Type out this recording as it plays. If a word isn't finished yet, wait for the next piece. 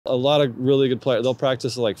a lot of really good players, they'll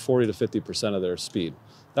practice at like 40 to 50% of their speed.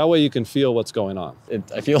 That way you can feel what's going on.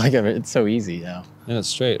 I feel like it's so easy now. And it's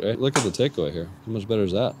straight, right? Look at the takeaway here. How much better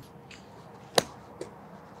is that?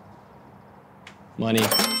 Money.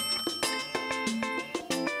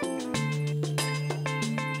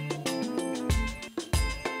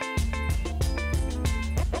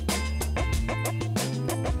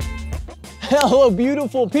 Hello,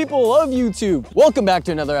 beautiful people of YouTube. Welcome back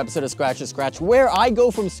to another episode of Scratch to Scratch, where I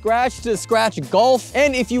go from scratch to scratch golf.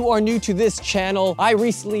 And if you are new to this channel, I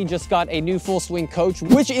recently just got a new full swing coach,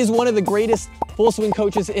 which is one of the greatest full swing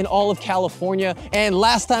coaches in all of California. And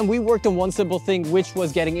last time we worked on one simple thing, which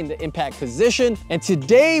was getting into impact position. And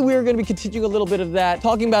today we're gonna be continuing a little bit of that,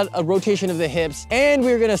 talking about a rotation of the hips, and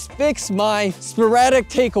we're gonna fix my sporadic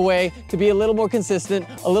takeaway to be a little more consistent,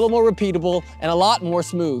 a little more repeatable, and a lot more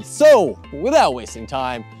smooth. So, without wasting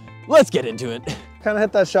time, let's get into it. Kind of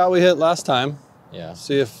hit that shot we hit last time. Yeah.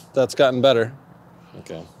 See if that's gotten better.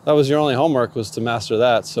 Okay. That was your only homework, was to master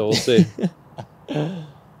that, so we'll see.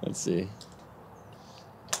 Let's see.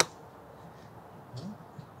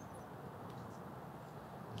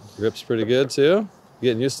 Grip's pretty good too.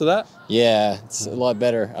 Getting used to that? Yeah, it's a lot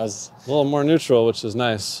better. A little more neutral, which is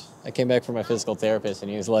nice. I came back from my physical therapist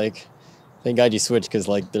and he was like, thank God you switched, because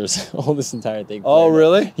like there's all this entire thing. Oh,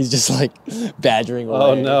 really? He's just like badgering away.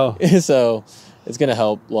 Oh, no. So it's gonna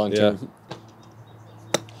help long term. Yeah.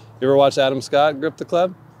 You ever watch Adam Scott grip the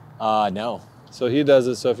club? No. So he does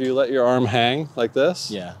it, so if you let your arm hang like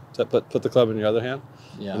this, Yeah. to put the club in your other hand,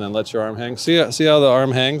 Yeah. and then let your arm hang. See how the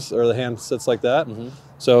arm hangs, or the hand sits like that? Mm-hmm.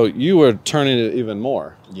 So you were turning it even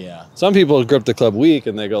more. Yeah. Some people grip the club weak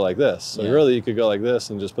and they go like this. So Yeah. really you could go like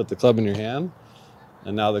this and just put the club in your hand,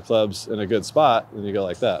 and now the club's in a good spot, and you go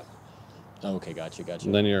like that. Okay, gotcha.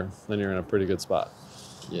 And then you're in a pretty good spot.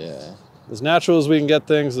 Yeah. As natural as we can get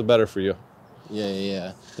things, the better for you.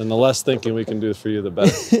 Yeah. And the less thinking we can do for you, the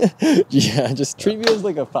better. Yeah, just treat me as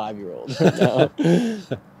like a 5-year-old right now.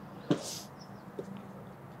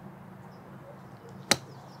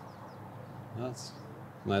 That's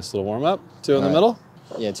a nice little warm up. 2 in the All right. middle.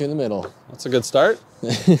 Yeah, 2 in the middle. That's a good start.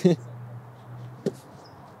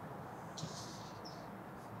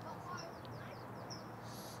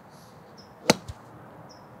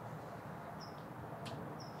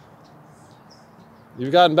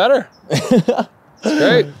 You've gotten better. It's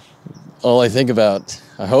great. All I think about.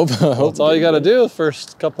 I hope. That's all you got to do.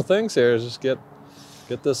 First couple things here is just get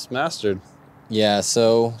this mastered. Yeah.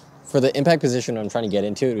 So for the impact position I'm trying to get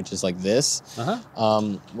into, which is like this.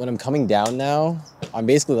 When I'm coming down now, I'm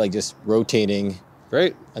basically like just rotating.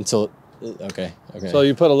 Great. Until. Okay. So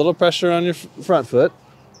you put a little pressure on your front foot,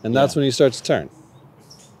 and that's when you start to turn.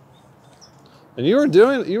 And you were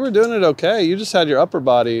doing it okay. You just had your upper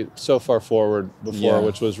body so far forward before,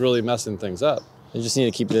 which was really messing things up. I just need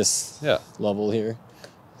to keep this level here.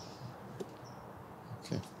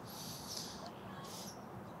 Okay.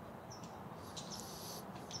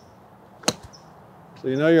 So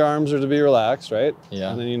you know your arms are to be relaxed, right?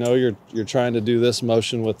 Yeah. And then you know you're trying to do this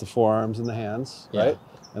motion with the forearms and the hands, Yeah. right?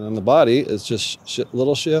 And then the body is just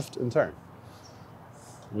little shift and turn.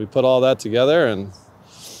 We put all that together and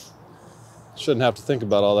shouldn't have to think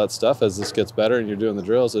about all that stuff as this gets better and you're doing the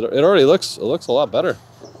drills. It already looks a lot better.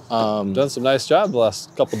 Done some nice job the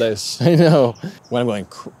last couple days. I know. When I'm going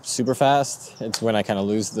super fast, it's when I kind of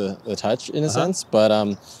lose the touch in a sense. But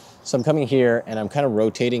so I'm coming here and I'm kind of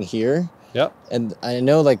rotating here. Yep. And I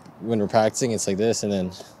know like when we're practicing, it's like this and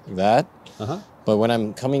then like that. But when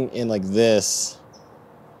I'm coming in like this,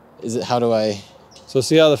 how do I? So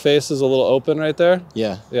see how the face is a little open right there?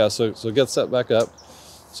 Yeah. Yeah. So get set back up.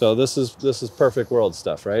 So this is perfect world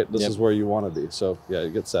stuff, right? This is where you want to be. So yeah, you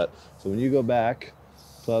get set. So when you go back,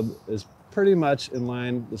 club is pretty much in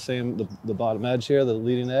line the same, the bottom edge here, the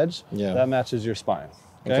leading edge. Yeah. That matches your spine.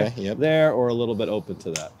 Okay. Yep. There or a little bit open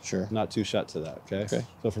to that. Sure. Not too shut to that. Okay.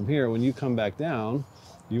 So from here, when you come back down,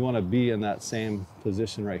 you want to be in that same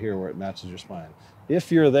position right here where it matches your spine.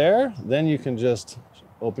 If you're there, then you can just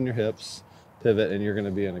open your hips, pivot, and you're going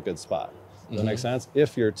to be in a good spot. Does that make sense?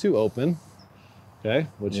 If you're too open, okay,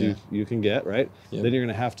 which you can get, right? Yep. Then you're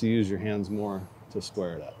going to have to use your hands more to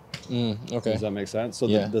square it up. Okay. Does that make sense? So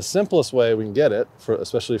the simplest way we can get it,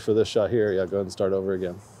 especially for this shot here, go ahead and start over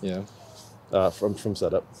again. Yeah. From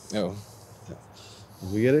setup. Oh. Yeah.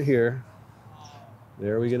 We get it here.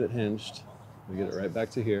 There we get it hinged. We get it right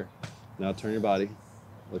back to here. Now turn your body.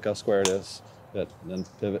 Look how square it is. Good. Then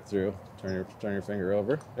pivot through. Turn your finger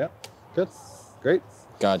over. Yep. Good. Great.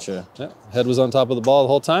 Gotcha. Yeah. Head was on top of the ball the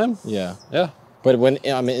whole time. Yeah. Yeah. But when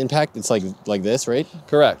I'm in impact, it's like this, right?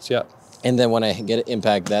 Correct. Yeah. And then when I get an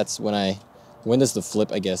impact, that's when I When does the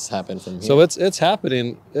flip, I guess, happen from here? So it's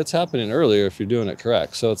happening earlier if you're doing it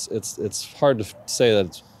correct. So it's hard to say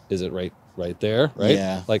that is it right there, right?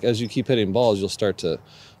 Yeah. Like as you keep hitting balls, you'll start to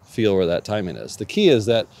feel where that timing is. The key is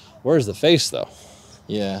that where's the face though?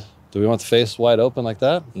 Yeah. Do we want the face wide open like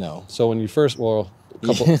that? No. So when you first, the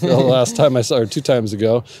last time I saw, or 2 times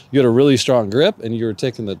ago, you had a really strong grip and you were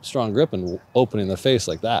taking the strong grip and opening the face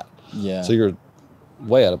like that. Yeah. So you're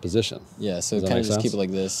way out of position. Yeah, so kind of just keep it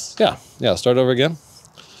like this. Yeah, start over again.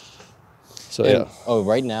 So and, oh,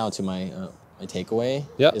 right now to my my takeaway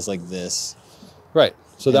is like this. Right.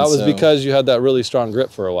 So that was because you had that really strong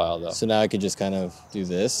grip for a while though. So now I could just kind of do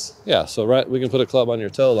this. Yeah, so we can put a club on your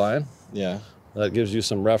toe line. Yeah. That gives you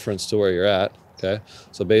some reference to where you're at, okay?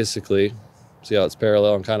 So basically, see how it's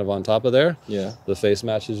parallel and kind of on top of there? Yeah. The face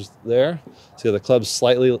matches there. See how the club's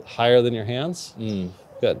slightly higher than your hands?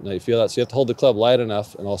 Good. Now you feel that. So you have to hold the club light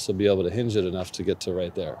enough and also be able to hinge it enough to get to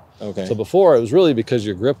right there. Okay. So before, it was really because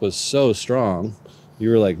your grip was so strong, you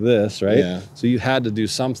were like this, right? Yeah. So you had to do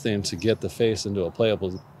something to get the face into a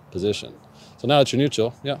playable position. So now that you're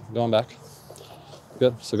neutral, going back.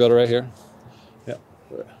 Good. So go to right here. Yeah.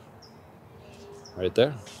 Right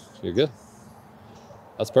there. You're good.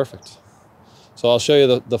 That's perfect. So I'll show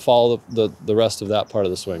you the follow the rest of that part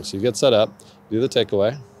of the swing. So you get set up, do the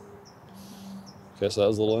takeaway. Okay, so that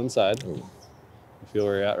was a little inside. You feel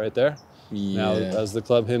where you're at right there? Yeah. Now as the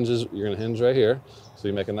club hinges, you're gonna hinge right here. So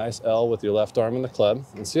you make a nice L with your left arm in the club.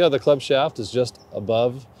 And see how the club shaft is just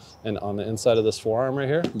above and on the inside of this forearm right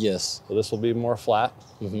here? Yes. So this will be more flat.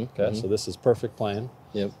 Okay, so this is perfect plane.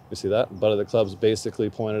 Yep. You see that? Butt of the club's basically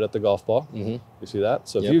pointed at the golf ball. You see that?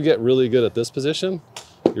 So if Yep. you get really good at this position,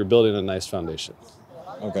 you're building a nice foundation.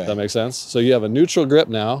 Okay. That makes sense? So you have a neutral grip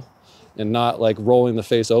now and not like rolling the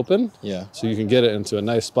face open. Yeah. So you can get it into a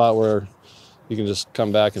nice spot where you can just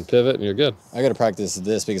come back and pivot and you're good. I got to practice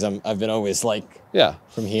this because I've been always like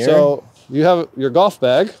from here. So you have your golf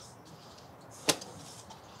bag.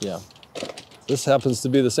 Yeah. This happens to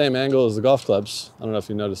be the same angle as the golf clubs. I don't know if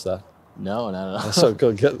you noticed that. No. So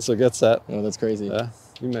get set. Oh, that's crazy. Yeah.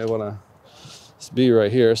 You may want to be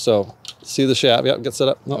right here. So see the shaft. Yep. Get set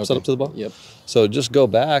up. Nope, set up to the ball. Yep. So just go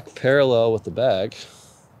back parallel with the bag,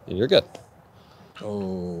 and you're good.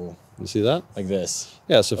 Oh. You see that? Like this.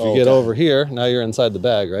 Yeah. So if you get over here, now you're inside the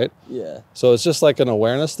bag, right? Yeah. So it's just like an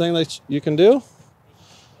awareness thing that you can do.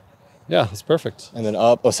 Yeah, it's perfect. And then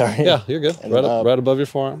up. Oh, sorry. Yeah, you're good. Right above your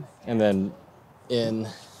forearm. And then in.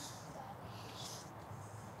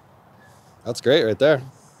 That's great right there.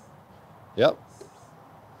 Yep.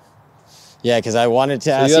 Yeah, because I wanted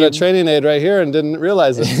to ask you. You had a training aid right here and didn't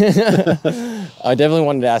realize it. I definitely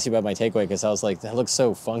wanted to ask you about my takeaway because I was like, that looks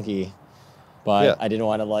so funky. But I didn't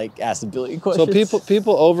want to like ask a billion questions. So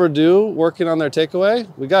people overdo working on their takeaway.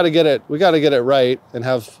 We got to get it right and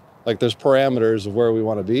have like there's parameters of where we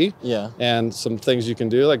want to be. Yeah. And some things you can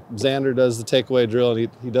do. Like Xander does the takeaway drill and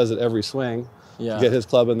he does it every swing. Yeah. To get his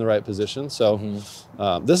club in the right position. So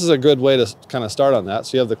this is a good way to kind of start on that.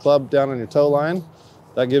 So you have the club down on your toe line.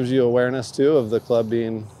 That gives you awareness too of the club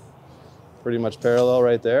being pretty much parallel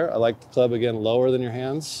right there. I like the club again lower than your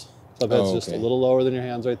hands. Club head's just a little lower than your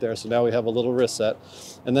hands right there. So now we have a little wrist set.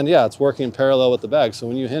 And then it's working parallel with the bag. So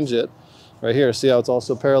when you hinge it right here, see how it's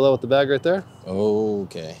also parallel with the bag right there?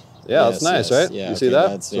 Okay. Yeah, that's nice, right? Yeah, you see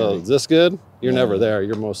that? So is this good? You're never there.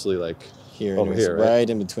 You're mostly like over here, right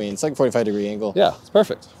in between. It's like a 45-degree angle. Yeah, it's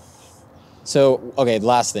perfect. So, okay,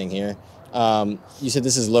 last thing here. You said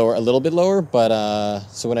this is lower, a little bit lower, but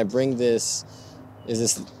so when I bring this, is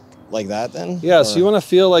this like that then? Yeah, so you want to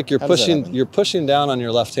feel like you're pushing down on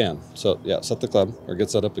your left hand. So set the club or get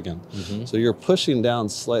set up again. So you're pushing down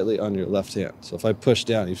slightly on your left hand. So if I push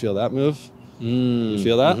down, you feel that move? You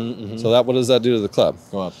feel that? So what does that do to the club?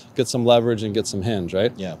 Go up. Get some leverage and get some hinge,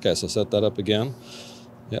 right? Yeah. Okay, so set that up again.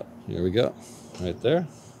 Yep, here we go. Right there.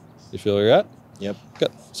 You feel where you're at? Yep.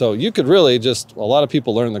 Good. So you could really a lot of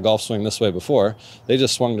people learned the golf swing this way before. They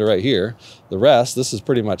just swung to right here. The rest, this is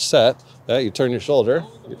pretty much set. Okay, you turn your shoulder,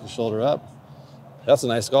 get your shoulder up. That's a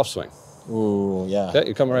nice golf swing. Ooh, yeah. Okay,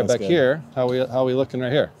 you're coming right back here. How we looking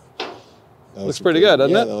right here? Looks pretty good,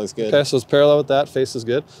 doesn't it? Yeah, that looks good. Okay, so it's parallel with that. Face is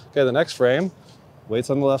good. Okay, the next frame, weight's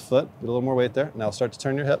on the left foot. Get a little more weight there. Now start to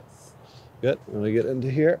turn your hip. Good. When we get into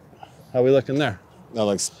here, how we looking there? That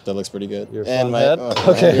looks pretty good. Your front head.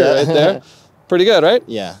 Okay, right there. Pretty good, right?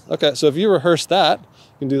 Yeah. Okay, so if you rehearse that,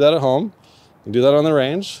 you can do that at home. You can do that on the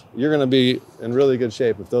range. You're going to be in really good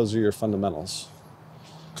shape if those are your fundamentals.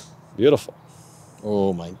 Beautiful.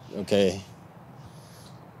 Oh my. Okay.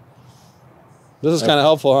 This is kind of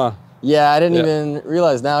helpful, huh? Yeah, I didn't even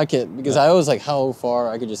realize now I can because I was like how far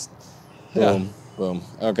I could just boom. Boom.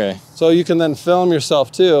 Okay. So you can then film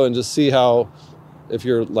yourself too and just see how, if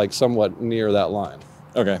you're like somewhat near that line.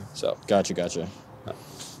 Okay. So Gotcha.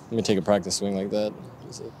 Let me take a practice swing like that.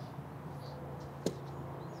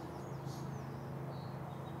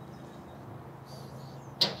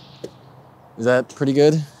 Is that pretty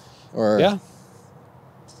good? Or yeah.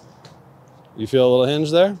 You feel a little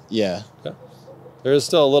hinge there? Yeah. Okay. There is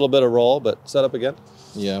still a little bit of roll, but set up again.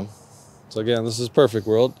 Yeah. So again, this is perfect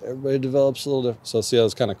world. Everybody develops a little different. So see how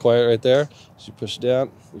it's kind of quiet right there? As you push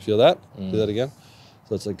down, you feel that? Do that again.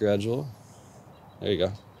 So it's like gradual. There you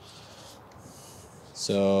go.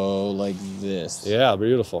 So like this. Yeah,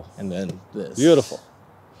 beautiful. And then this. Beautiful.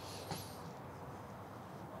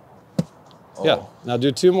 Oh. Yeah. Now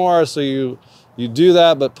do 2 more so you do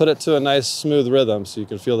that, but put it to a nice smooth rhythm so you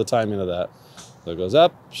can feel the timing of that. So it goes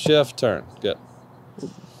up, shift, turn. Good.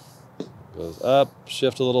 Goes up,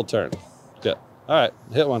 shift a little, turn. Good. All right,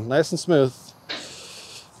 hit one. Nice and smooth.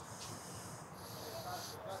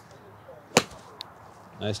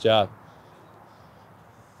 Nice job.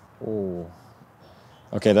 Oh.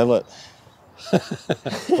 Okay, that look.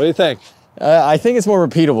 What do you think? I think it's more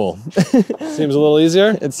repeatable. Seems a little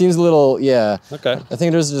easier? It seems a little, yeah. Okay. I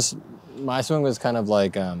think there's just, my swing was kind of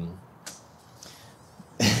like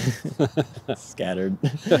scattered.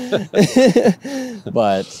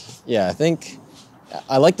 But yeah, I think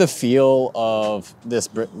I like the feel of this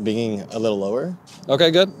being a little lower.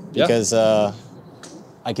 Okay, good. Because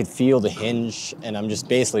I could feel the hinge, and I'm just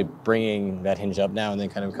basically bringing that hinge up now and then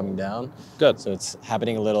kind of coming down. Good. So it's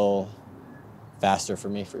happening a little faster for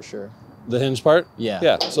me, for sure. The hinge part? Yeah.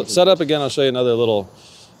 Yeah. So set up again. I'll show you another little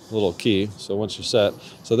key. So once you're set,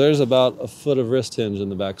 so there's about a foot of wrist hinge in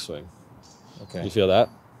the backswing. Okay. You feel that?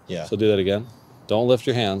 Yeah. So do that again. Don't lift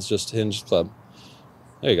your hands, just hinge club.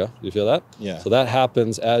 There you go. You feel that? Yeah. So that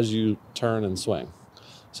happens as you turn and swing.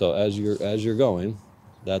 So as you're going,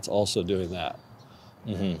 that's also doing that.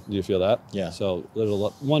 Mm-hmm. Do you feel that? Yeah. So there's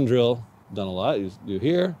one drill done a lot. You do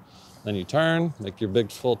here, then you turn, make your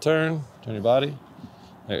big full turn, turn your body.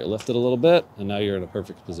 There, you lift it a little bit, and now you're in a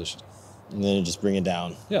perfect position. And then you just bring it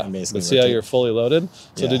down. Yeah. And basically But see how you're fully loaded?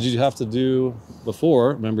 So Yeah. did you have to do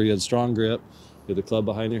before? Remember, you had strong grip. You had the club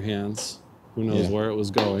behind your hands. Who knows where it was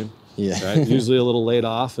going? Yeah. Right. Usually a little laid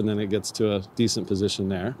off, and then it gets to a decent position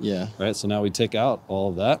there. Yeah. Right. So now we take out all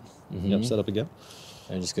of that. Mm-hmm. Yep. Set up again.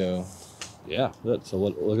 And just go. Yeah. Good. So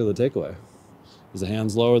look at the takeaway. Is the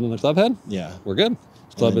hands lower than the club head? Yeah. We're good.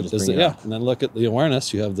 Club then just is bring it up. And then look at the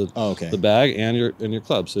awareness. You have the the bag and your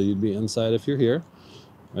club. So you'd be inside if you're here.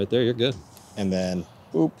 Right there, you're good. And then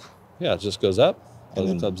boop. Yeah, it just goes up. And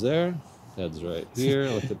The then club's there. Head's right here.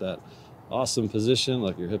 Look at that awesome position.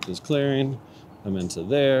 Look, your hip is clearing. Come into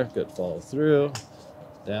there. Good. Follow through.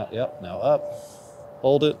 Down. Yep. Now up.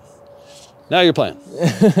 Hold it. Now you're playing.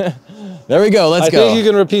 There we go. Let's go. I think you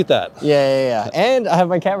can repeat that. Yeah. And I have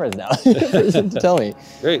my cameras now to tell me.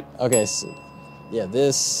 Great. Okay. So, yeah,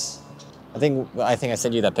 this. I think I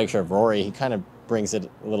sent you that picture of Rory. He kind of brings it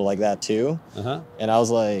a little like that too. And I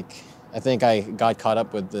was like, I think I got caught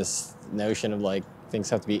up with this notion of like things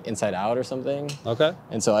have to be inside out or something. Okay.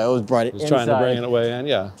 And so I always brought it Just inside. trying to bring it away in.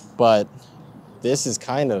 Yeah. But this is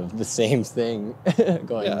kind of the same thing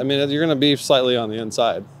going. Yeah. I mean, you're going to be slightly on the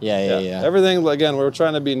inside. Yeah. Everything, again, we're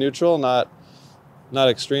trying to be neutral, not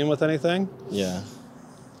extreme with anything. Yeah.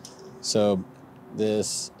 So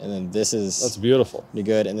this, and then this is. That's beautiful. Pretty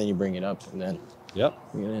good, and then you bring it up, and then. Yep.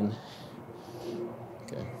 Bring it in.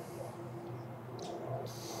 Okay.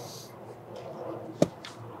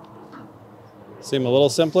 Seem a little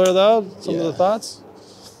simpler though. Some of the thoughts.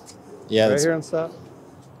 Yeah. Right here and stop.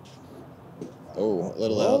 Oh, a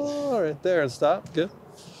little out. Oh, right there and stop. Good.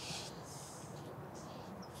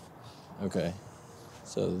 Okay.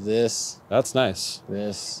 So this. That's nice.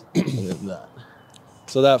 This. And then that.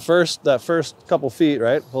 So that first couple feet,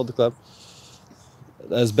 right? Hold the club.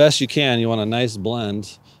 As best you can, you want a nice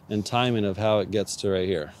blend and timing of how it gets to right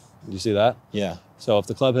here. Do you see that? Yeah. So if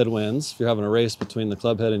the club head wins, if you're having a race between the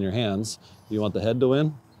club head and your hands, you want the head to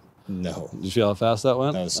win? No. Did you feel how fast that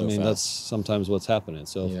went? That was so I mean, fast. that's sometimes what's happening.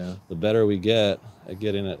 So the better we get at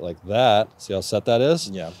getting it like that, see how set that is?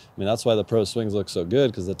 Yeah. I mean, that's why the pro swings look so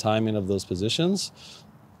good, because the timing of those positions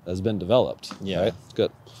has been developed. Yeah. Right?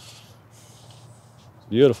 Good.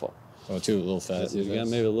 Beautiful. Oh, too, a little fast. Again,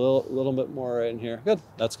 maybe a little bit more right in here. Good.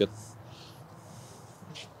 That's good.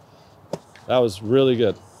 That was really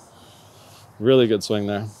good. Really good swing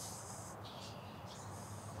there.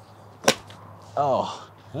 Oh.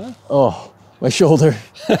 Huh? Oh, my shoulder.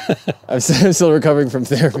 I'm still recovering from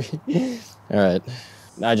therapy. All right.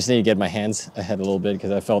 I just need to get my hands ahead a little bit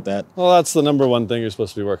because I felt that. Well, that's the number one thing you're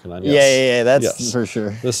supposed to be working on. Yes. Yeah, that's Yes. for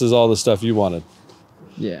sure. This is all the stuff you wanted.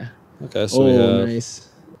 Yeah. Okay, so we have... nice.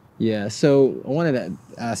 Yeah, so I wanted to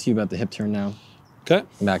ask you about the hip turn now. Okay.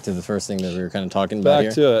 Back to the first thing that we were kind of talking about here.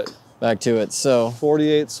 Back to it. Back to it. So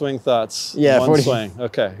 48 swing thoughts. Yeah, one 40. swing.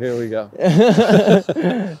 Okay, here we go.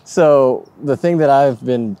 So the thing that I've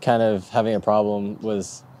been kind of having a problem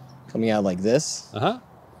was coming out like this. Uh-huh.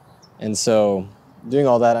 And so doing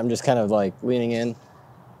all that, I'm just kind of like leaning in,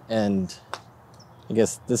 and I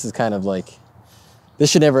guess this is kind of like, this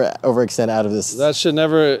should never overextend out of this. That should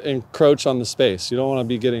never encroach on the space. You don't want to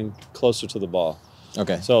be getting closer to the ball.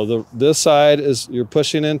 Okay. So this side is, you're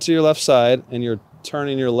pushing into your left side and you're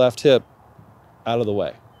turning your left hip out of the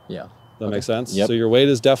way. Yeah. That makes sense? Yep. So your weight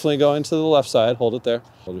is definitely going to the left side. Hold it there.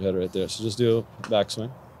 Hold your head right there. So just do a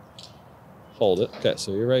backswing. Hold it. Okay,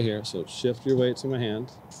 so you're right here. So shift your weight to my hand.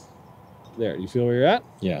 There, you feel where you're at?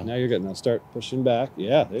 Yeah. Now you're good. Now start pushing back.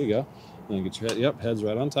 Yeah, there you go. And then get your head, yep, head's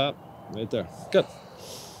right on top. Right there. Good.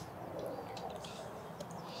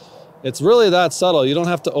 It's really that subtle. You don't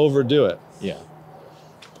have to overdo it. Yeah.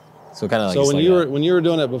 So kind of like. So when when you were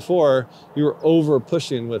doing it before, you were over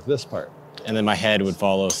pushing with this part. And then my head would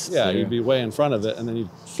follow. Yeah, you'd be way in front of it, and then you'd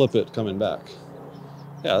flip it coming back.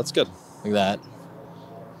 Yeah, that's good. Like that.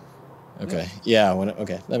 Okay. Yeah.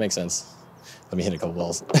 Okay, that makes sense. Let me hit a couple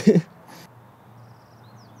balls.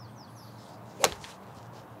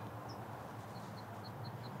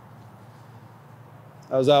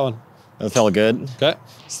 How was that one? That felt good. Okay.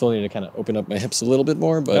 Still need to kind of open up my hips a little bit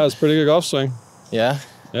more, but Yeah, it was a pretty good golf swing. yeah.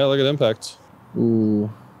 Yeah, look at impact. Ooh.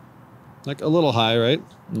 Like a little high, right?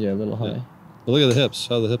 Yeah, a little high. Yeah. But look at the hips.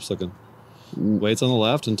 How are the hips looking? Weights on the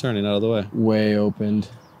left and turning out of the way. Way opened.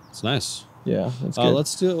 It's nice. Yeah, that's good.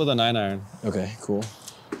 Let's do it with a 9-iron. Okay, cool.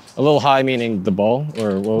 A little high meaning the ball,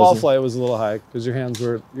 or what Ball was it? flight was a little high because your hands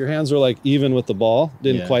were like even with the ball.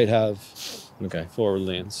 Didn't Yeah. quite have Okay, forward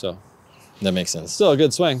lean. So that makes sense. still a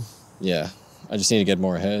good swing. Yeah, I just need to get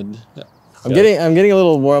more ahead. Yeah. I'm getting a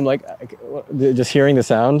little more. I'm like, just hearing the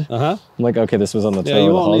sound. Uh-huh. I'm like, okay, this was on the toe. Yeah, you of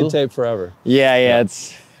the won't need hosel. tape forever. Yeah,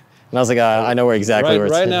 it's. And I was like, I know where exactly where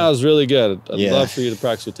it's Right hitting. now is really good. I'd Yeah. love for you to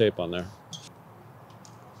practice with tape on there.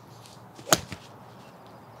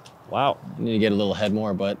 Wow. I need to get a little head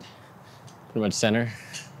more, but pretty much center.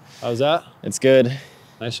 How's that? It's good.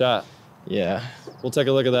 Nice shot. Yeah. We'll take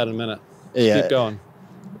a look at that in a minute. Yeah. Keep going.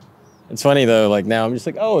 It's funny though. Like now, I'm just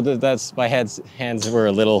like, oh, that's my hands were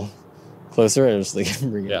a little closer. I just like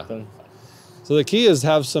bring it Yeah. up. Then. So the key is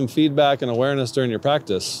have some feedback and awareness during your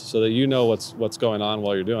practice so that you know what's going on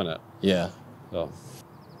while you're doing it. Yeah. So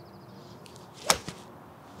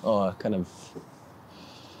Oh, kind of.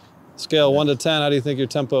 scale 1 to 10, how do you think your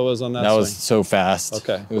tempo was on that That swing? was so fast.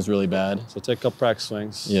 Okay. It was really bad. So take a couple practice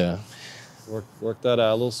swings. Yeah. Work that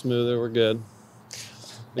out a little smoother. We're good.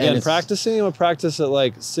 And Again, it's- practicing, you would practice at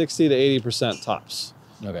like 60 to 80% tops.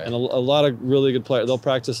 Okay. And a lot of really good players, they'll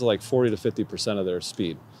practice at like 40 to 50% of their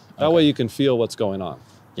speed. That Okay. way you can feel what's going on.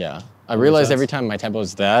 Yeah. I realized sense? every time my tempo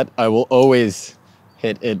is that, I will always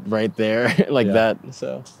hit it right there like Yeah. that.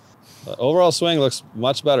 So. Overall swing looks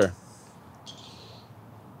much better.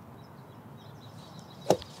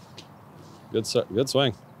 Good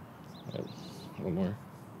swing. One more.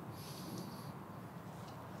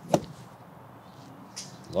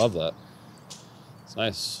 Love that. It's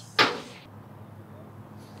nice.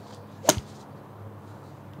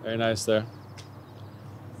 Very nice there.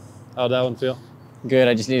 How'd that one feel? Good.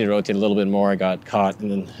 I just need to rotate a little bit more. I got caught and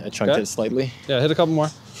then I chunked Okay. it slightly. Yeah, hit a couple more.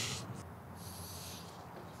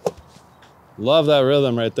 Love that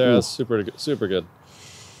rhythm right there. Ooh. That's super good.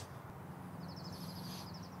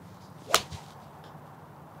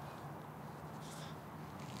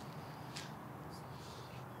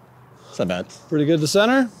 It's not bad. Pretty good to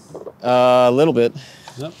center. A little bit.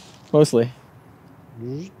 Yep. Mostly.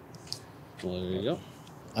 Well, there you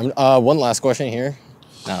go. One last question here.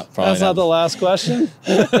 No, probably That's not the last question.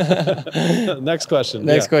 Next question.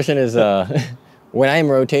 Next yeah. question is when I'm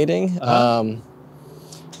rotating,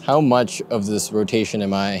 how much of this rotation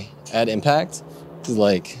am I at impact? Is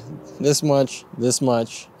like this much, this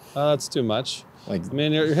much. That's too much. Like I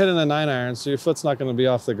mean, you're hitting a 9-iron, so your foot's not going to be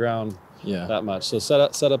off the ground yeah. that much. So set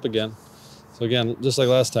up again. So again, just like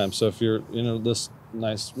last time. So if you're, this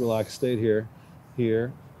nice relaxed state here.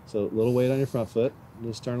 So a little weight on your front foot.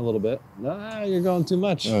 Just turn a little bit. Ah, you're going too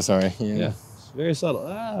much. Oh, sorry. Yeah. Yeah, very subtle.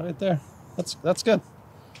 Ah, right there. That's good.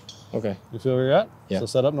 Okay. You feel where you're at? Yeah. So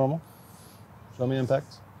set up normal. Show me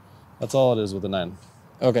impact. That's all it is with the 9.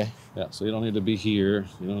 Okay. Yeah, so you don't need to be here.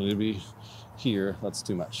 You don't need to be here. That's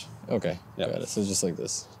too much. Okay. Yeah. Got it. So just like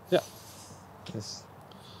this. Yeah, This.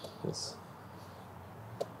 This.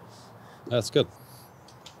 that's good.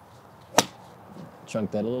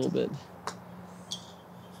 Chunk that a little bit.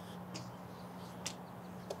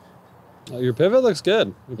 Your pivot looks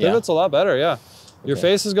good. Your pivot's a lot better, yeah. Your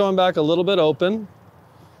face is going back a little bit open.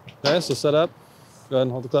 Okay, so set up. Go ahead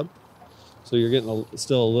and hold the club. So you're getting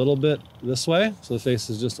still a little bit this way. So the face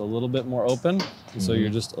is just a little bit more open. And so you're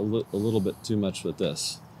just a little bit too much with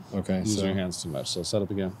this. Okay. Using your hands too much. So set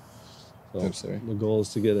up again. So Oops, sorry. the goal is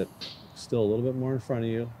to get it still a little bit more in front of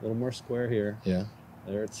you, a little more square here. Yeah.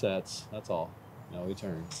 There it sets. That's all. Now we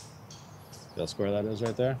turn. See how square that is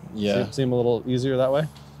right there? Yeah. Seem a little easier that way?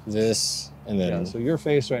 This and then. Yeah. So your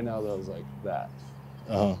face right now though is like that.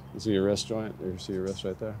 Uh-huh. You see your wrist joint? You see your wrist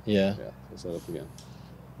right there? Yeah. Yeah. So set up again.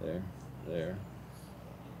 There. There.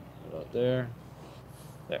 About there.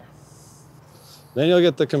 There. Then you'll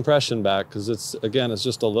get the compression back because it's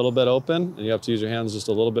just a little bit open and you have to use your hands just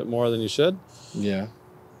a little bit more than you should. Yeah.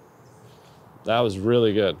 That was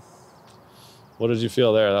really good. What did you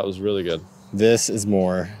feel there? That was really good. This is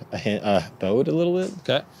more bowed a little bit.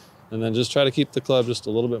 Okay. And then just try to keep the club just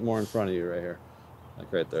a little bit more in front of you right here.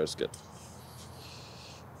 Like right there, it's good.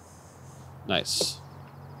 Nice.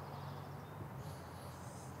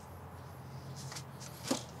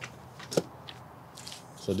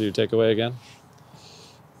 So do your takeaway again.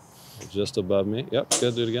 Just above me. Yep,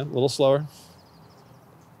 good, do it again. A little slower.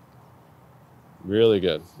 Really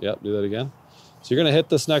good. Yep, do that again. So you're gonna hit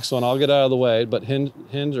this next one. I'll get out of the way, but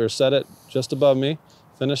hinge or set it just above me.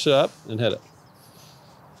 Finish it up and hit it.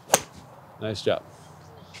 Nice job.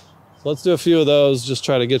 So let's do a few of those. Just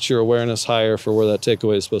try to get your awareness higher for where that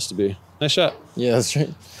takeaway is supposed to be. Nice shot. Yeah, that's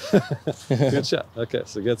right. Good shot. Okay,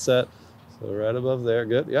 so get set. So right above there.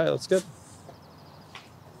 Good. Yeah, that's good.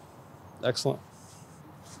 Excellent.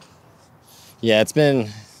 Yeah, it's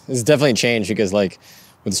definitely changed because like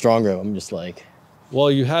with strong grip, I'm just like. Well,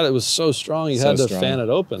 it was so strong, you had to fan it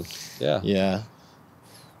open. Yeah. Yeah.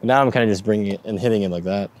 But now I'm kind of just bringing it and hitting it like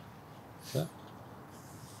that. Yeah.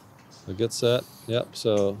 So get set. Yep.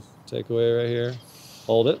 So takeaway right here.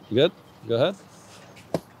 Hold it. Good. Go ahead.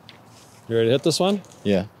 You ready to hit this one?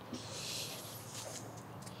 Yeah.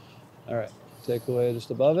 All right. Takeaway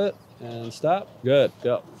just above it and stop. Good.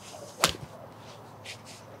 Go.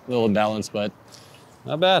 A little imbalanced, but.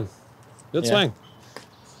 Not bad. Good swing.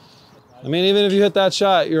 I mean, even if you hit that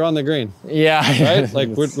shot, you're on the green. Yeah. Right? Like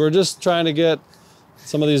we're just trying to get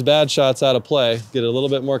some of these bad shots out of play, get it a little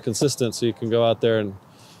bit more consistent so you can go out there and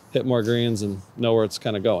hit more greens and know where it's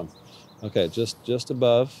kind of going. Okay, just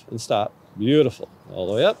above and stop. Beautiful. All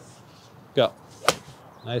the way up. Go.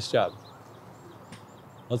 Nice job.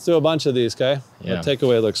 Let's do a bunch of these, okay? Yeah. The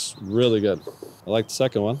takeaway looks really good. I like the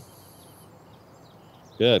second one.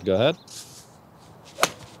 Good, go ahead.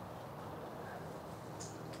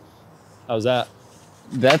 How's that?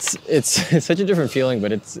 It's such a different feeling,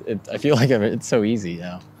 but I feel like it's so easy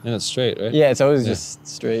now. And it's straight, right? Yeah, it's always just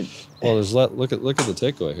straight. Well, look at the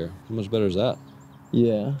takeaway here. How much better is that?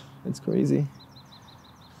 Yeah, it's crazy.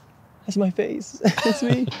 That's my face. That's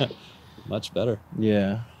me. Much better.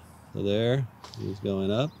 Yeah. So there, he's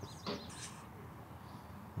going up.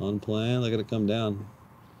 On plane, look at it come down.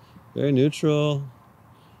 Very neutral.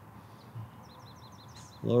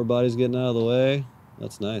 Lower body's getting out of the way.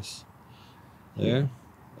 That's nice. There,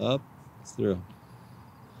 up, through.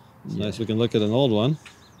 It's nice. We can look at an old one.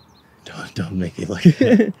 Don't make it look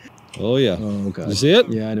it. Oh yeah. Oh god. You see it?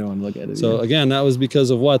 Yeah, I don't want to look at it. So again, that was because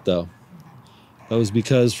of what though? That was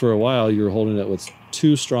because for a while you were holding it with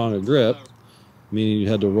too strong a grip, meaning you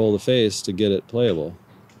had to roll the face to get it playable.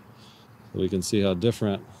 So we can see how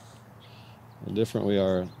different we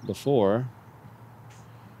are before.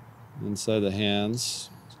 Inside the hands,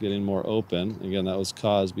 it's getting more open. Again, that was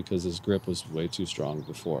caused because his grip was way too strong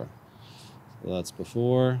before. So that's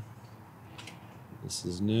before. This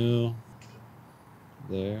is new.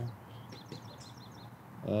 There.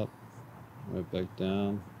 Up. Right back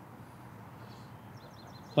down.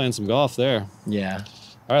 Playing some golf there. Yeah.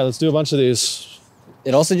 All right, let's do a bunch of these.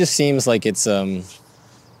 It also just seems like it's on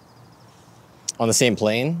the same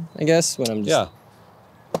plane, I guess, when I'm just...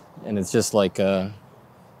 Yeah. And it's just like...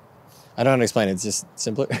 I don't know how to explain it. It's just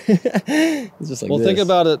simpler. It's just like well, this. think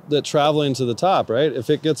about it that traveling to the top, right? If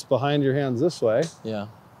it gets behind your hands this way, yeah,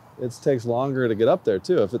 it takes longer to get up there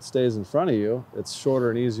too. If it stays in front of you, it's shorter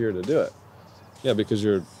and easier to do it. Yeah, because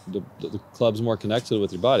the club's more connected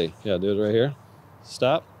with your body. Yeah, do it right here.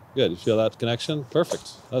 Stop. Good. You feel that connection?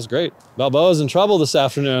 Perfect. That's great. Balboa's in trouble this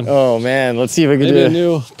afternoon. Oh man, let's see if we can Maybe do a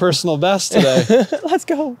new personal best today. Let's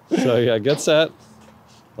go. So yeah, get set.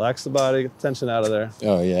 Relax the body, get the tension out of there.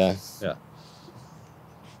 Oh yeah. Yeah.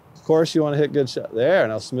 Of course, you want to hit good shot. There,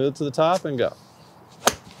 now smooth to the top and go.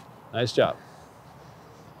 Nice job.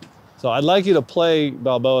 So I'd like you to play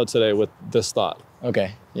Balboa today with this thought.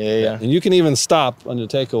 Okay. Yeah. And you can even stop on your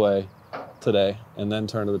takeaway today and then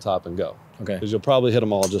turn to the top and go. Okay. Because you'll probably hit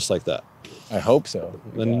them all just like that. I hope so.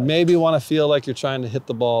 Then maybe want to feel like you're trying to hit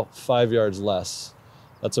the ball 5 yards less.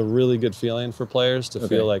 That's a really good feeling for players to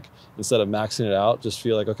feel like instead of maxing it out, just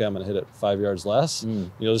feel like, okay, I'm going to hit it 5 yards less.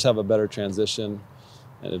 You'll just have a better transition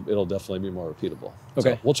and it'll definitely be more repeatable.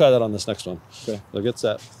 Okay. So we'll try that on this next one. Okay. So get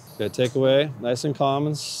set. Okay, take away, nice and calm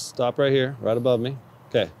and stop right here, right above me.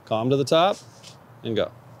 Okay, calm to the top and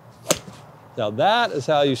go. Now that is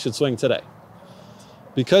how you should swing today.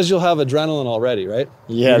 Because you'll have adrenaline already, right?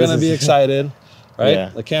 Yeah. You're going to be excited, right? Yeah.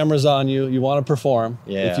 The camera's on you. You want to perform.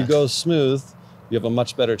 Yeah. If you go smooth, you have a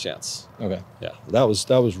much better chance. Okay. Yeah, that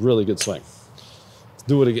was really good swing. Let's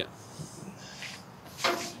do it again.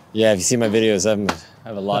 Yeah, if you see my videos, I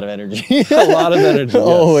have a lot of energy. A lot of energy. Yes.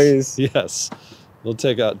 Always. Yes. We'll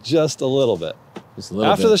take out just a little bit. Just a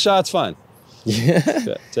little After bit. the shot's fine. Yeah.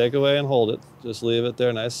 Okay. Take away and hold it. Just leave it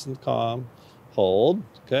there nice and calm. Hold.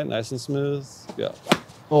 Okay, nice and smooth. Go.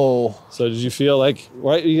 Oh. So did you feel like,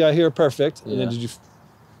 right, you got here perfect. And then Yeah.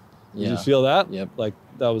 did you feel that? Yep. Like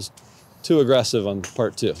that was too aggressive on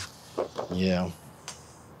part 2. Yeah.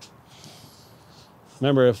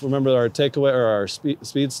 Remember our takeaway or our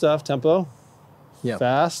speed stuff, tempo? Yeah.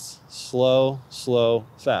 Fast, slow, slow,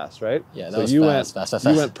 fast, right? Yeah, that so was you fast, went, fast.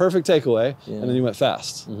 You went perfect takeaway, Yeah. and then you went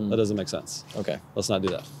fast. That doesn't make sense. Okay. Let's not do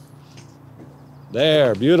that.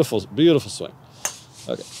 There, beautiful, beautiful swing.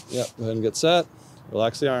 Okay, yep, go ahead and get set.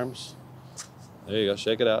 Relax the arms. There you go,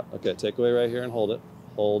 shake it out. Okay, take away right here and hold it.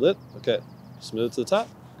 Hold it, okay. Smooth to the top,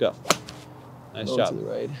 go. Nice job. To the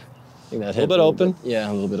right. I think that A little bit open.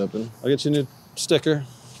 Yeah, a little bit open. I'll get you a new sticker.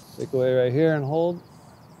 Take away right here and hold.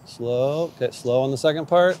 Slow, okay, slow on the second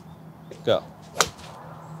part. Go.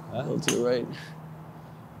 A little to the right.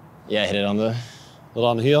 Yeah, hit it on the... A little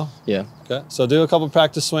on the heel. Yeah. Okay, so do a couple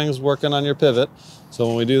practice swings working on your pivot. So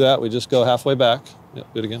when we do that, we just go halfway back.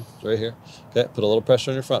 Yep, do it again, it's right here. Okay, put a little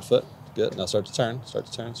pressure on your front foot. Good, now start to turn, start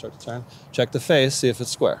to turn, start to turn. Check the face, see if it's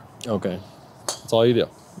square. Okay. That's all you do.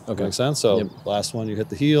 Okay. Make sense? So last one, you hit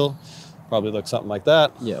the heel, probably look something like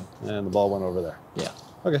that. Yeah. And the ball went over there. Yeah.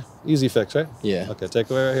 Okay, easy fix, right? Yeah. Okay, take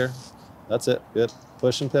away right here. That's it, good.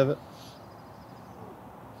 Push and pivot.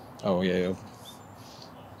 Oh, yeah.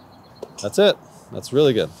 That's it. That's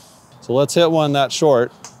really good. So let's hit one that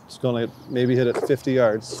short. It's going to maybe hit it 50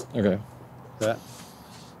 yards. Okay. Okay.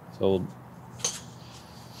 So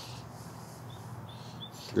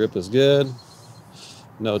grip is good.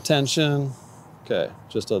 No tension. Okay.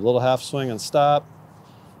 Just a little half swing and stop.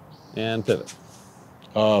 And pivot.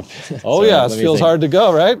 Oh, Oh yeah, it feels hard to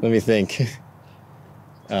go, right? Let me think. You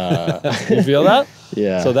feel that?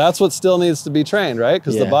 Yeah. So that's what still needs to be trained, right?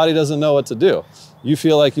 Because the body doesn't know what to do. You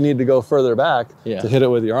feel like you need to go further back to hit it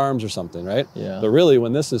with your arms or something, right? Yeah. But really,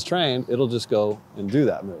 when this is trained, it'll just go and do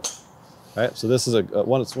that move, right? So this is it's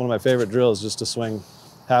one of my favorite drills, just to swing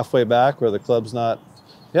halfway back where the club's not,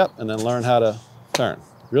 and then learn how to turn.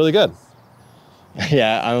 Really good.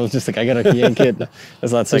 Yeah, I was just like, I gotta yank it.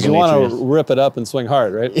 That's not second You nature. want to rip it up and swing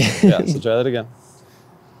hard, right? Yeah, so try that again.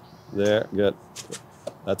 There, good.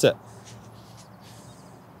 That's it.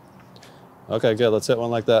 Okay, good. Let's hit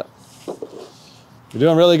one like that. You're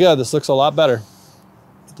doing really good. This looks a lot better.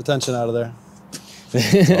 Get the tension out of there.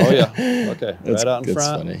 Oh, yeah. Okay, right out in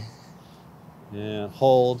front. That's funny. And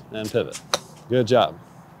hold and pivot. Good job.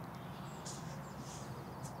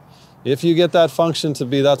 If you get that function to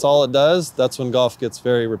be that's all it does, that's when golf gets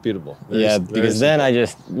very repeatable. Because then I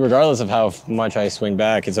just, regardless of how much I swing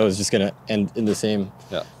back, it's always just gonna end in the same.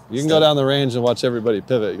 Yeah, you can go down the range and watch everybody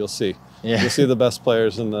pivot. You'll see. Yeah. You'll see the best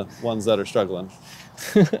players and the ones that are struggling.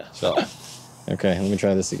 So. Okay, let me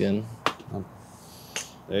try this again.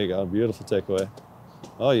 There you go, beautiful takeaway.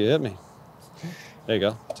 Oh, you hit me. There you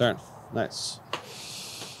go, turn, nice.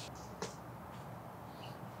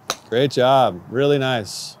 Great job, really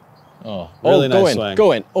nice. Oh, Really nice swing.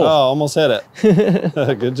 Go in. Oh, almost hit it.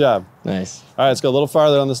 Good job. Nice. All right, let's go a little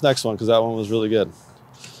farther on this next one because that one was really good.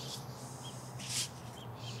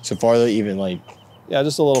 So farther, even like. Yeah,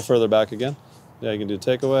 just a little further back again. Yeah, you can do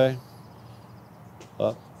takeaway.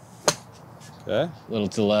 Up. Okay. A little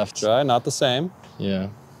to the left. Try, not the same. Yeah.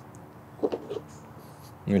 I'm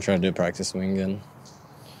gonna try to do a practice swing again.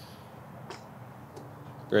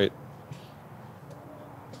 Great.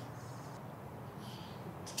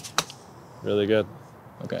 Really good.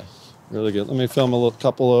 Okay. Really good. Let me film a little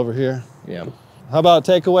couple over here. Yeah. How about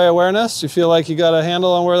takeaway awareness? You feel like you got a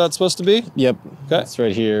handle on where that's supposed to be? Yep. Okay. It's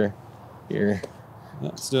right here. Here. Yeah,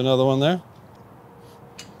 let's do another one there.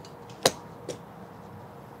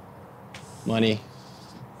 Money.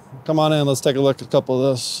 Come on in, let's take a look at a couple of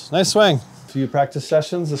those. Nice swing. A few practice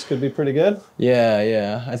sessions, this could be pretty good. Yeah,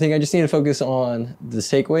 yeah. I think I just need to focus on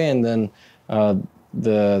this takeaway and then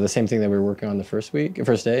The same thing that we were working on the first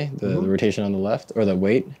day, the rotation on the left, or the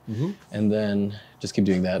weight, and then just keep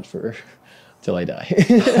doing that for till I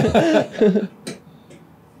die.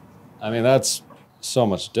 I mean, that's so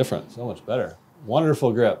much different, so much better.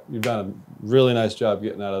 Wonderful grip. You've done a really nice job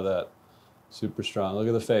getting out of that. Super strong. Look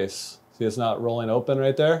at the face. See, it's not rolling open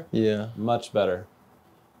right there? Yeah. Much better.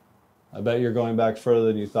 I bet you're going back further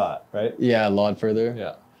than you thought, right? Yeah, a lot further.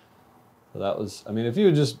 Yeah. So that was, I mean, if you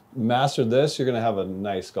had just mastered this, you're going to have a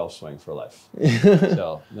nice golf swing for life.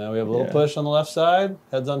 So now we have a little push on the left side,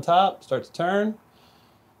 head's on top, start to turn.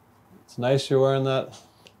 It's nice you're wearing that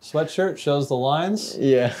sweatshirt, shows the lines.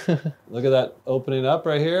 Yeah. Look at that opening up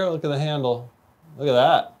right here. Look at the handle. Look at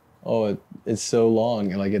that. Oh, it's so long.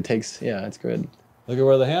 Like it takes, yeah, it's good. Look at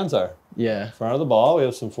where the hands are. Yeah. Front of the ball, we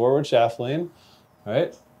have some forward shaft lean,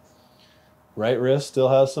 right? Right wrist still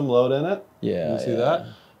has some load in it. Yeah. You see that?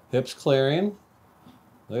 Hips clearing.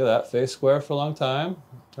 Look at that, face square for a long time.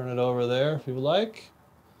 Turn it over there if you would like.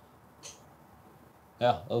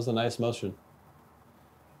 Yeah, that was a nice motion.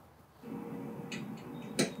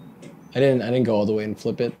 I didn't go all the way and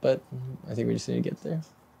flip it, but I think we just need to get there.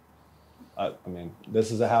 I mean,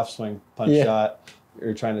 this is a half swing punch shot.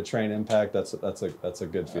 You're trying to train impact. That's a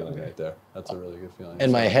good feeling right there. That's a really good feeling.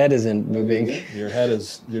 And my head isn't moving. Your head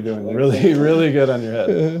is, you're doing really, really good on your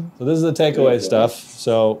head. So this is the takeaway stuff.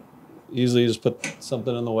 So easily just put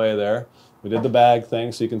something in the way there. We did the bag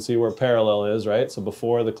thing so you can see where parallel is, right? So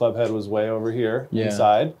before the club head was way over here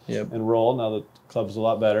inside and roll. Now the club's a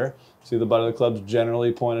lot better. See the butt of the club's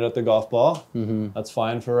generally pointed at the golf ball. That's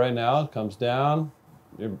fine for right now. It comes down.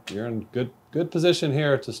 You're in good position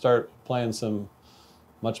here to start playing some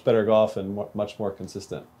much better golf and much more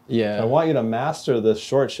consistent. Yeah. So I want you to master this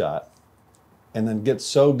short shot and then get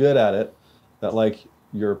so good at it that like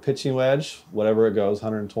your pitching wedge, whatever it goes,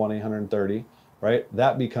 120, 130, right?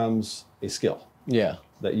 That becomes a skill. Yeah.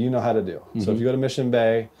 That you know how to do. So if you go to Mission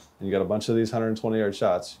Bay and you got a bunch of these 120-yard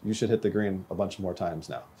shots, you should hit the green a bunch more times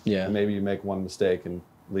now. Yeah. And maybe you make one mistake and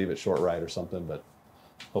leave it short right or something, but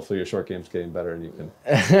hopefully your short game's getting better and you can do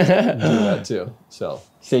that too. So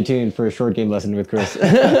stay tuned for a short game lesson with Chris.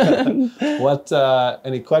 what,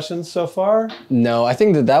 any questions so far? No, I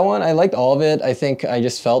think that one, I liked all of it. I think I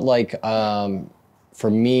just felt like, for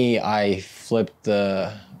me, I flipped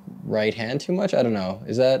the right hand too much. I don't know.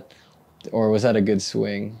 Is that, or was that a good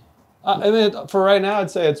swing? I mean, for right now,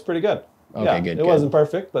 I'd say it's pretty good. Okay, yeah, good. It wasn't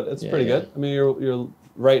perfect, but it's pretty good. I mean, your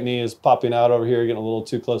right knee is popping out over here, getting a little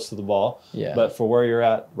too close to the ball. Yeah. But for where you're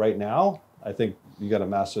at right now, I think you got to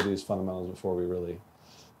master these fundamentals before we really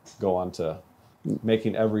go on to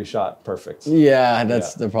making every shot perfect. Yeah,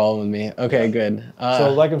 that's the problem with me. Okay, good.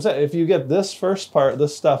 So like I'm saying, if you get this first part,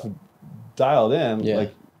 this stuff dialed in,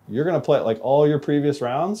 like you're going to play, like all your previous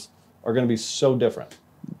rounds are going to be so different.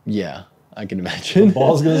 Yeah, I can imagine. The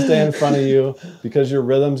ball's going to stay in front of you because your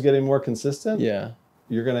rhythm's getting more consistent. Yeah.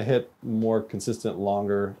 You're going to hit more consistent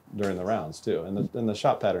longer during the rounds too. And the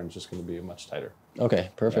shot pattern is just going to be much tighter. Okay,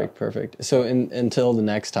 perfect, perfect. So until the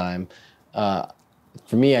next time,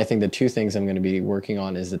 for me, I think the two things I'm going to be working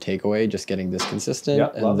on is the takeaway, just getting this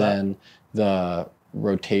consistent, and then the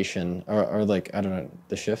rotation, or like, I don't know,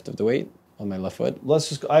 the shift of the weight on my left foot.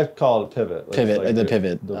 I call it a pivot. Pivot, the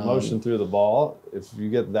pivot. The motion through the ball, if you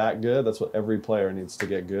get that good, that's what every player needs to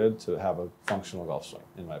get good to have a functional golf swing,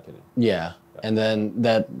 in my opinion. Yeah. And then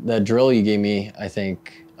that drill you gave me, I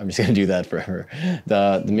think I'm just gonna do that forever.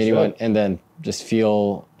 The mini one, and then just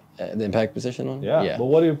feel the impact position one. Yeah. But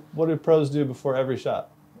what do pros do before every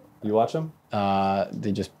shot? You watch them?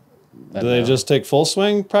 They just. Do they just take full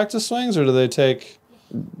swing practice swings, or do they take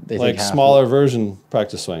like half smaller version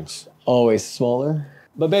practice swings? Always smaller.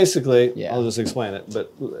 But basically, I'll just explain it.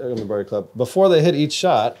 But in the Birdie Club, before they hit each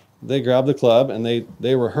shot, they grab the club and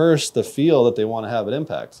they rehearse the feel that they want to have at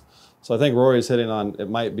impact. So I think Rory's hitting on, it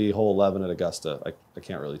might be hole 11 at Augusta. I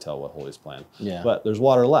can't really tell what hole he's playing. Yeah. But there's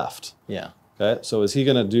water left. Yeah. Okay. So is he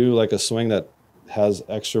going to do like a swing that has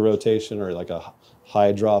extra rotation or like a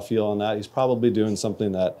high draw feel on that? He's probably doing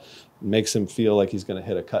something that makes him feel like he's going to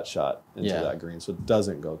hit a cut shot into that green, so it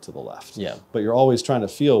doesn't go to the left. Yeah. But you're always trying to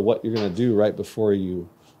feel what you're going to do right before you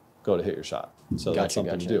go to hit your shot. So that's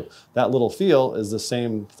something to do. That little feel is the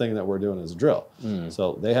same thing that we're doing as a drill.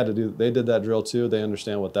 So they did that drill too. They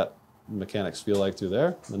understand what that mechanics feel like through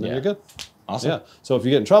there, and then you're good. Awesome. Yeah. So if you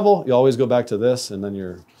get in trouble, you always go back to this, and then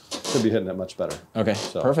you should be hitting it much better. Okay.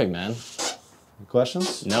 Perfect, man.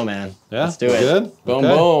 Questions? No, man. Yeah. Let's do it. Good. Boom, boom.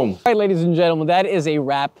 All right, ladies and gentlemen, that is a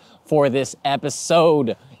wrap for this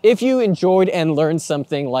episode. If you enjoyed and learned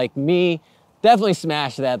something like me, definitely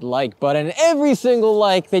smash that like button. Every single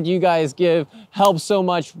like that you guys give helps so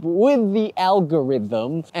much with the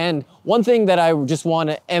algorithm. And one thing that I just want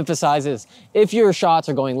to emphasize is if your shots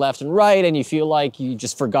are going left and right and you feel like you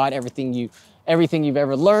just forgot everything you've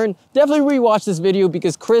ever learned, definitely rewatch this video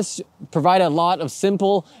because Chris provided a lot of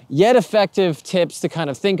simple yet effective tips to kind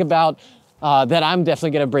of think about that I'm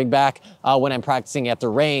definitely gonna bring back when I'm practicing at the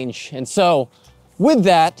range. And so with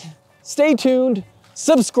that, stay tuned,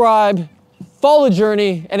 subscribe, follow the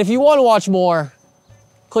journey, and if you want to watch more,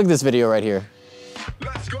 click this video right here.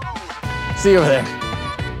 Let's go. See you over there.